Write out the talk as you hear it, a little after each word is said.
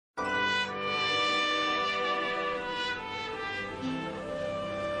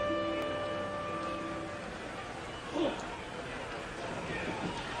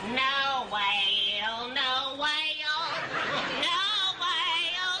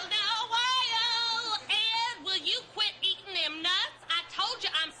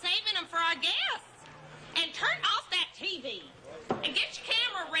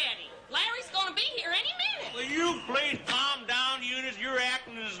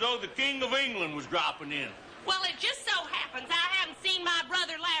though the King of England was dropping in. Well, it just so happens I haven't seen my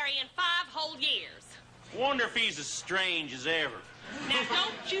brother Larry in 5 whole years. Wonder if he's as strange as ever. Now,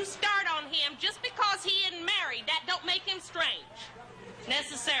 don't you start on him. Just because he isn't married, that don't make him strange.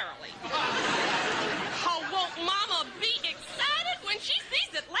 Necessarily. Oh, won't Mama be excited when she sees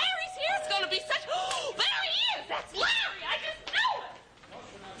that Larry's here? It's going to be such... Oh, there he is! That's Larry! I just know it!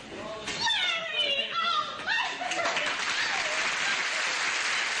 Larry! Oh, Larry!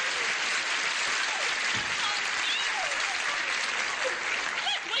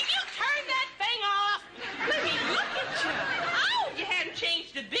 Will you turn that thing off? Let me look at you. Oh, you hadn't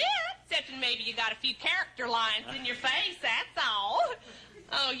changed a bit. Except maybe you got a few character lines in your face, that's all.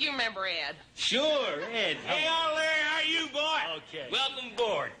 Oh, you remember Ed? Sure, Ed. Hey, Larry, how are you, boy? Okay. Welcome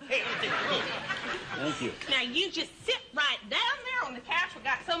aboard. Hey, Thank you. Now, you just sit right down there on the couch. We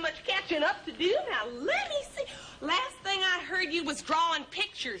got so much catching up to do. Now, let me see. Last thing I heard you was drawing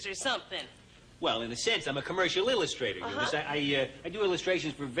pictures or something. Well, in a sense, I'm a commercial illustrator. You know, I do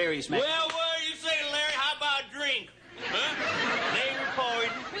illustrations for various magazines. well, what do you say, Larry? How about a drink? Huh? They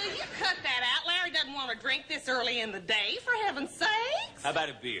reported. Will you cut that out? Larry doesn't want to drink this early in the day, for heaven's sakes. How about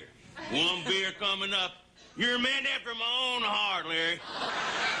a beer? One beer coming up. You're a man after my own heart, Larry.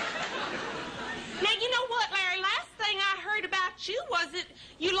 Now, you know what, Larry? Last thing I heard about you was that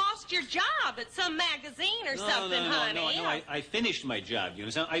you lost your job at some magazine or something, honey. No, I finished my job. You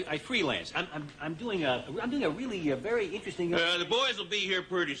know, so I freelance. I'm doing a really very interesting. The boys will be here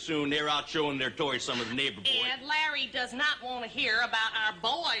pretty soon. They're out showing their toys, some of the neighbor boys. Ed, Larry does not want to hear about our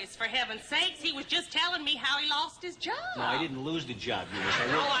boys, for heaven's sakes. He was just telling me how he lost his job. No, I didn't lose the job, you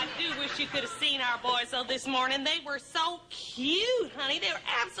know. Oh, I do wish you could have seen our boys, though, this morning. They were so cute, honey. They were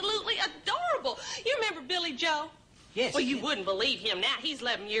absolutely adorable. You remember Billy Joe? Yes. Well, you wouldn't believe him now. He's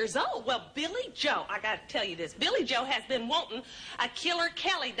 11 years old. Well, Billy Joe, I got to tell you this. Billy Joe has been wanting a Killer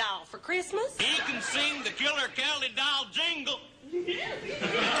Kelly doll for Christmas. He can sing the Killer Kelly doll jingle.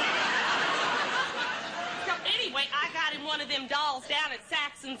 So anyway, I got him one of them dolls down at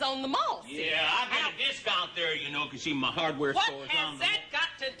Saxon's on the mall. Yeah, I got a discount there, you know, because my hardware What store is has on that got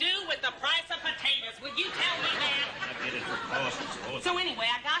to do with the price of potatoes? Would you tell me that? I did it for cost. So anyway,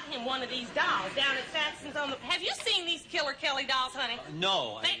 I got him one of these dolls down at Saxon's on the... Have you seen these Killer Kelly dolls, honey?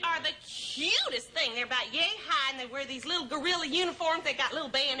 No. They are the cutest thing. They're about yay high, and they wear these little gorilla uniforms. They got little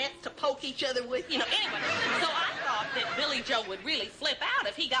bayonets to poke each other with, you know. Anyway, so I thought that Billy Joe would really flip out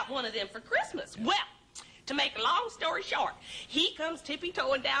if he got one of them for Christmas. Well, to make a long story short, he comes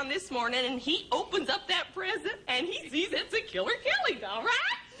tippy-toeing down this morning, and he opens up that present, and he sees it's a Killer Kelly doll,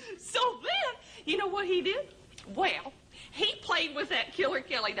 right? So then, you know what he did? Well, he played with that Killer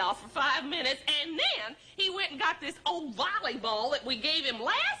Kelly doll for 5 minutes, and then he went and got this old volleyball that we gave him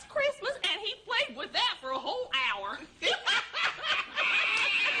last Christmas, and he played with that for a whole hour.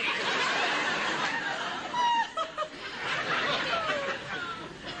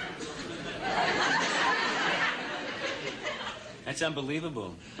 That's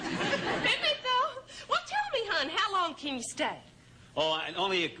unbelievable. Isn't it, though? Well, tell me, hon, how long can you stay? Oh,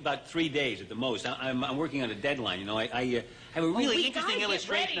 only about 3 days at the most. I'm working on a deadline. You know, I have a really interesting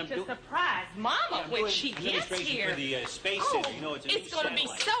illustration. I'm doing to surprise Mama when she gets here. For the space Oh, center. You know, it's going to be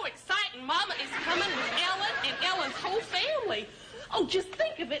so exciting. Mama is coming with Ellen and Ellen's whole family. Oh, just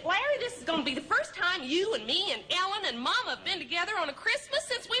think of it, Larry. This is going to be the first time you and me and Ellen and Mama have been together on a Christmas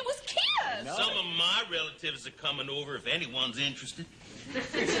since we was kids. Some of my relatives are coming over if anyone's interested.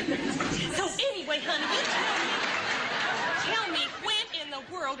 So anyway, honey, you tell me when in the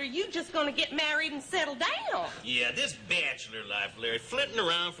world are you just going to get married and settle down? Yeah, this bachelor life, Larry, flitting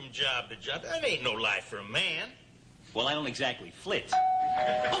around from job to job, that ain't no life for a man. Well, I don't exactly flit.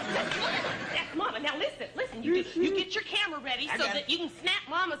 Oh, that's Mama. Now listen. You get your camera ready so that you can snap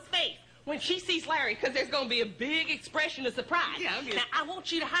Mama's face when she sees Larry, because there's going to be a big expression of surprise. Yeah, Now, I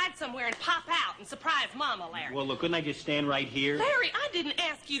want you to hide somewhere and pop out and surprise Mama, Larry. Well, look, couldn't I just stand right here? Larry, I didn't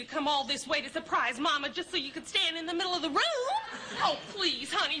ask you to come all this way to surprise Mama just so you could stand in the middle of the room. Oh,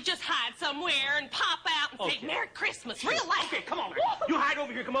 please, honey, just hide somewhere and pop out and say Merry Christmas. Relax. Okay, come on, Larry. You hide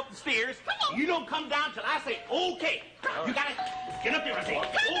over here, come up the stairs. Come on. You don't come down till I say okay. You gotta get up there and say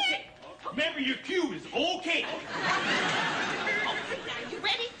okay. Remember, your cue is okay. Okay, now, you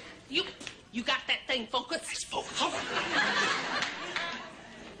ready? You got that thing focused? Focus. Mama!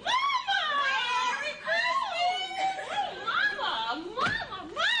 Merry Christmas! Oh,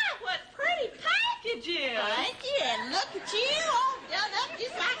 Mama, what pretty packages! Thank you, and look at you, all done up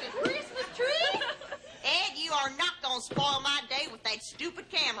just like a Christmas tree. Ed, you are not gonna spoil my day with that stupid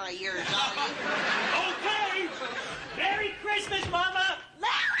camera of yours, are you? Okay. Merry Christmas, Mama.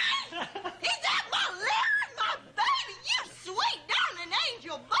 Larry! Is that my Larry, my baby? You sweet, darling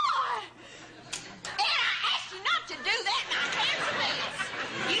angel boy!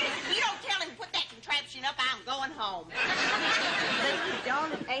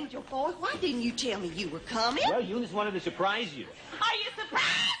 little boy, why didn't you tell me you were coming? Well, Eunice wanted to surprise you. Are you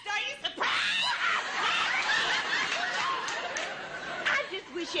surprised? Are you surprised? I just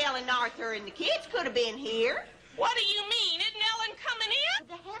wish Ellen, Arthur, and the kids could have been here. What do you mean? Isn't Ellen coming in?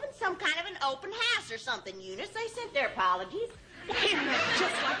 They're having some kind of an open house or something, Eunice. They sent their apologies. Isn't that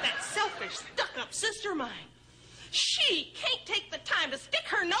just like that selfish, stuck-up sister of mine? She can't take the time to stick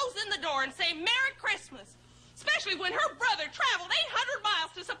her nose in the door and say Merry Christmas, especially when her brother traveled 800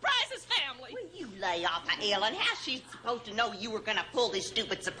 miles to surprise his family. Will you lay off, Ellen? How's she supposed to know you were going to pull this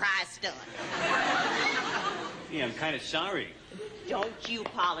stupid surprise stunt? Yeah, I'm kind of sorry. Don't you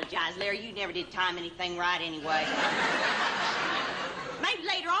apologize, Larry. You never did time anything right anyway. Maybe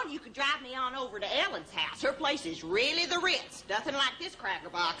later on you could drive me on over to Ellen's house. Her place is really the Ritz. Nothing like this cracker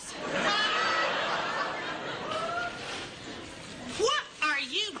box. What are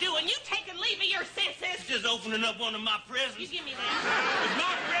you doing? You taking leave of your senses? Just opening up one of my presents. You give me that. It's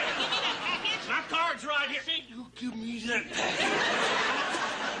my present. Give me that package. My card's right here. You give me that package.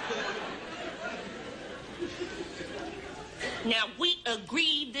 Now, we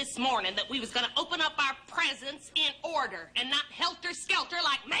agreed this morning that we was going to open up our presents in order and not helter-skelter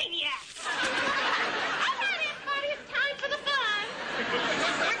like maniacs. All right, everybody, it's time for the fun.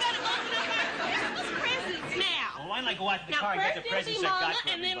 We're going to open up our Christmas presents now. Well, why don't I go out to the Now, car and get first the it'll presents be I Mama, got for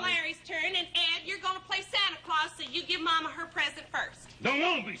and then everybody? Larry's turn, and Ed, you're going to play Santa Claus, so you give Mama her present first. Don't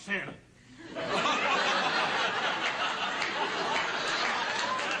want to be Santa.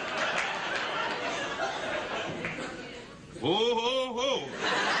 Ho, ho, ho.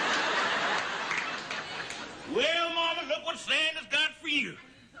 Well, Mama, look what Santa's got for you.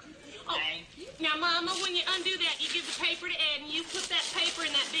 Oh, now, Mama, when you undo that, you give the paper to Ed, and you put that paper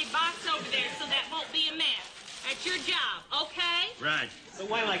in that big box over there so that won't be a mess. That's your job, okay? Right. So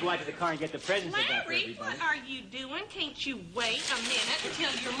why don't I go out to the car and get the presents I got for Larry, everybody? what are you doing? Can't you wait a minute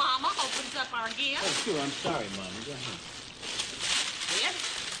until your mama opens up our gift? Oh, sure. I'm sorry, Mama. Go ahead. Yes?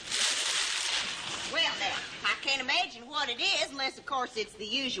 Well, now, I can't imagine what it is unless, of course, it's the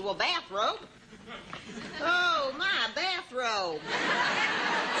usual bathrobe. Oh, my bathrobe.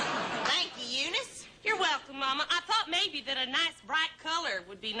 Thank you, Eunice. You're welcome, Mama. I thought maybe that a nice bright color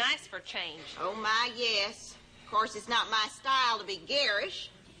would be nice for change. Oh, my, yes. Of course, it's not my style to be garish.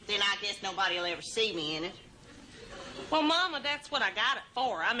 Then I guess nobody will ever see me in it. Well, Mama, that's what I got it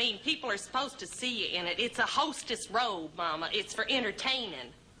for. I mean, people are supposed to see you in it. It's a hostess robe, Mama. It's for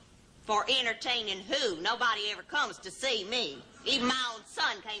entertaining. For entertaining who? Nobody ever comes to see me. Even my own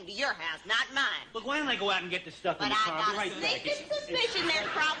son came to your house, not mine. Look, why don't I go out and get the stuff in But the car? I I'll got be a right back. sneaking suspicion there's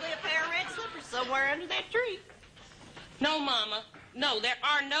probably a pair of red slippers somewhere under that tree. No, Mama. No, there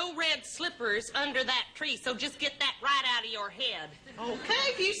are no red slippers under that tree, so just get that right out of your head. Okay,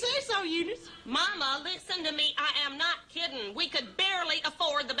 if you say so, Eunice. Mama, listen to me. I am not kidding. We could barely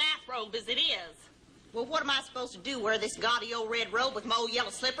afford the bathrobe as it is. Well, what am I supposed to do, wear this gaudy old red robe with my old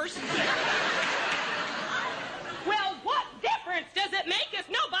yellow slippers? Well, what difference does it make if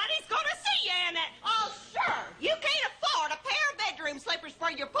nobody's gonna see you in it? Oh, sure. You can't afford a pair of bedroom slippers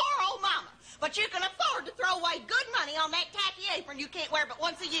for your poor old mama. But you can afford to throw away good money on that tacky apron you can't wear but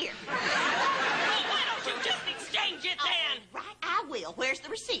once a year. Well, why don't you just exchange it then? Right, I will. Where's the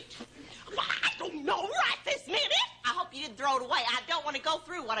receipt? Well, I don't know right this minute. I hope you didn't throw it away. I don't want to go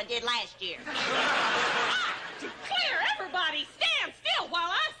through what I did last year. I declare everybody stand still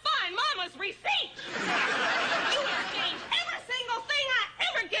while I find Mama's receipt. You exchange every single thing I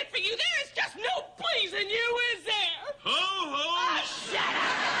ever get for you. There is just no pleasing you, is there? Ho, ho. Oh, shut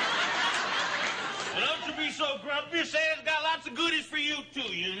up. Well, don't you be so grumpy. Santa's got lots of goodies for you, too,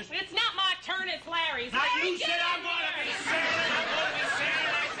 Eunice. It's not my turn, it's Larry's. Now, Larry, you get said in I'm going to be here. Santa. I'm going to be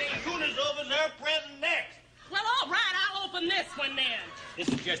Santa. I say Eunice opens her present next. Well, all right, I'll open this one then. This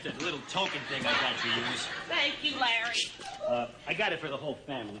is just a little token thing I got for Eunice. Thank you, Larry. I got it for the whole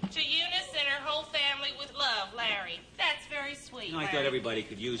family. To Eunice and her whole family with love, Larry. That's very sweet, No, I Larry. thought everybody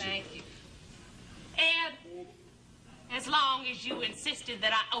could use it. Thank you. And as long as you insisted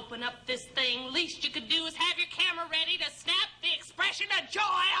that I open up this thing, least you could do is have your camera ready to snap the expression of joy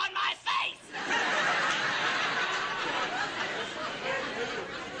on my face.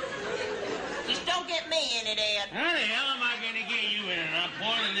 Just don't get me in it, Ed. How the hell am I going to get you in it? I'm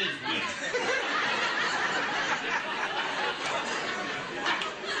pointing this way.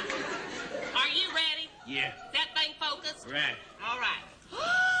 Are you ready? Yeah. Is that thing focused? Right. All right.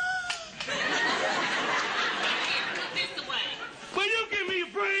 Here, put this away. Will you give me a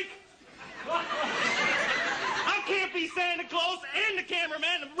break? I can't be Santa Claus and the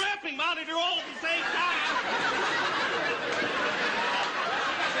cameraman and the wrapping monitor all at the same time.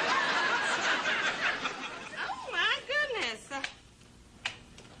 Oh, my goodness.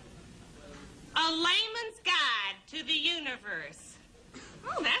 universe.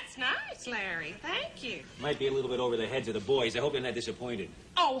 Oh, that's nice, Larry. Thank you. Might be a little bit over the heads of the boys. I hope you're not disappointed.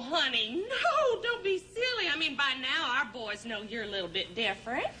 Oh, honey, no, don't be silly. I mean, by now, our boys know you're a little bit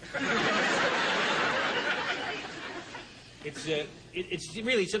different. It's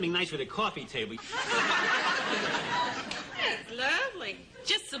really something nice for the coffee table. That's lovely.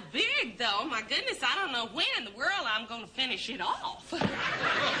 Just so big, though. My goodness, I don't know when in the world I'm going to finish it off. Well,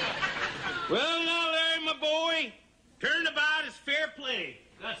 now, Larry, my boy, turnabout is fair play.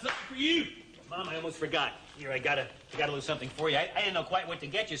 Got something for you. Mom, I almost forgot. Here, I got a little something for you. I didn't know quite what to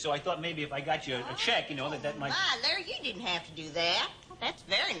get you, so I thought maybe if I got you a check, you know, that might... Ah, Larry, you didn't have to do that. That's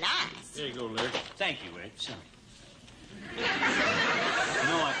very nice. There you go, Larry. Thank you, Ed. Sorry.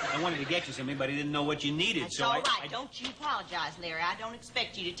 I wanted to get you something, but I didn't know what you needed, That's so all right. Don't you apologize, Larry. I don't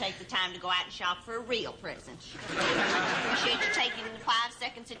expect you to take the time to go out and shop for a real present. Appreciate you taking the 5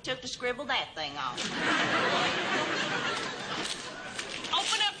 seconds it took to scribble that thing off.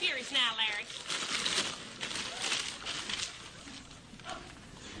 Open up yours now, Larry.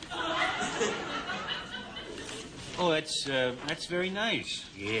 Oh, that's very nice.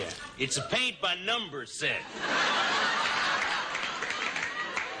 Yeah, it's a paint-by-number set.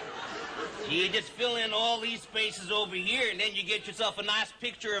 You just fill in all these spaces over here, and then you get yourself a nice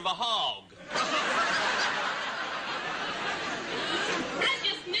picture of a hog. I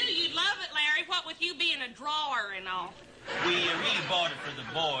just knew you'd love it, Larry, what with you being a drawer and all. We really bought it for the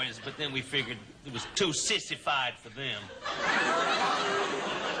boys, but then we figured it was too sissified for them.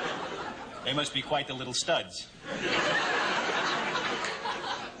 They must be quite the little studs.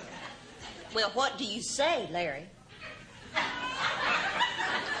 Well, what do you say, Larry?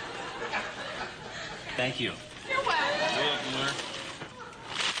 Thank you. You're welcome. Welcome, Larry.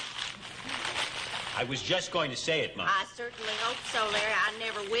 I was just going to say it, Mom. I certainly hope so, Larry. I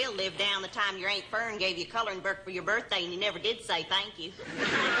never will live down the time your Aunt Fern gave you a coloring book for your birthday and you never did say thank you.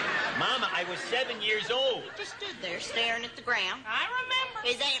 Mama, I was 7 years old. He just stood there staring at the ground. I remember.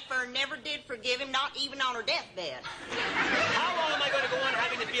 His Aunt Fern never did forgive him, not even on her deathbed. How long am I going to go on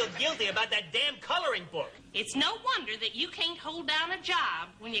having to feel guilty about that damn coloring book? It's no wonder that you can't hold down a job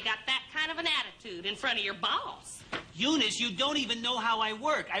when you got that kind of an attitude in front of your boss. Eunice, you don't even know how I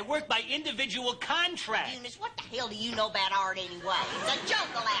work. I work by individual contract. Eunice, what the hell do you know about art anyway? It's a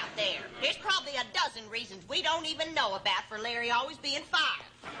jungle out there. There's probably a dozen reasons we don't even know about for Larry always being fired.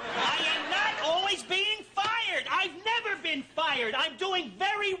 I am not always being fired. I've never been fired. I'm doing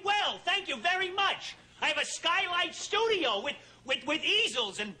very well. Thank you very much. I have a skylight studio with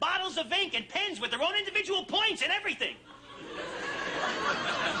easels and bottles of ink and pens with their own individual points and everything.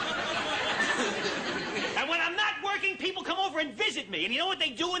 And when I'm not working, people come over and visit me. And you know what they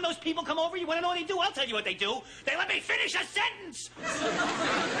do when those people come over? You want to know what they do? I'll tell you what they do. They let me finish a sentence.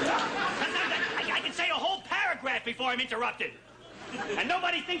 I can say a whole paragraph before I'm interrupted. And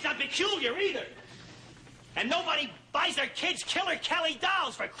nobody thinks I'm peculiar either. And nobody buys their kids Killer Kelly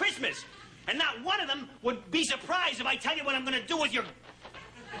dolls for Christmas. And not one of them would be surprised if I tell you what I'm going to do with your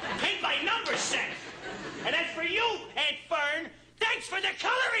paint-by-number set. And as for you, Aunt Fern, thanks for the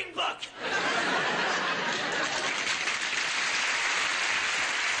coloring book.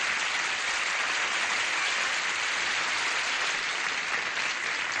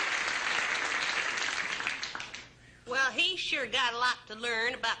 Well, he sure got a lot to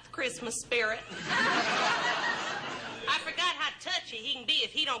learn about the Christmas spirit. I forgot how touchy he can be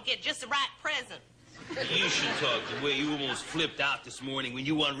if he don't get just the right present. You should talk the way you almost flipped out this morning when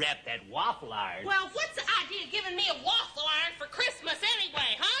you unwrapped that waffle iron. Well, what's the idea of giving me a waffle iron for Christmas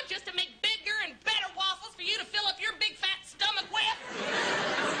anyway, huh? Just to make bigger and better waffles for you to fill up your big fat stomach with?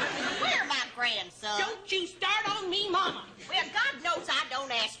 Where, my grandson? Don't you start on me, Mama. Well, God knows I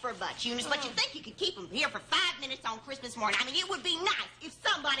don't ask for much, Eunice, but you think you could keep him here for 5 minutes on Christmas morning? I mean, it would be nice if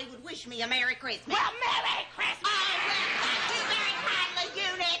somebody would wish me a Merry Christmas. Well, Merry Christmas!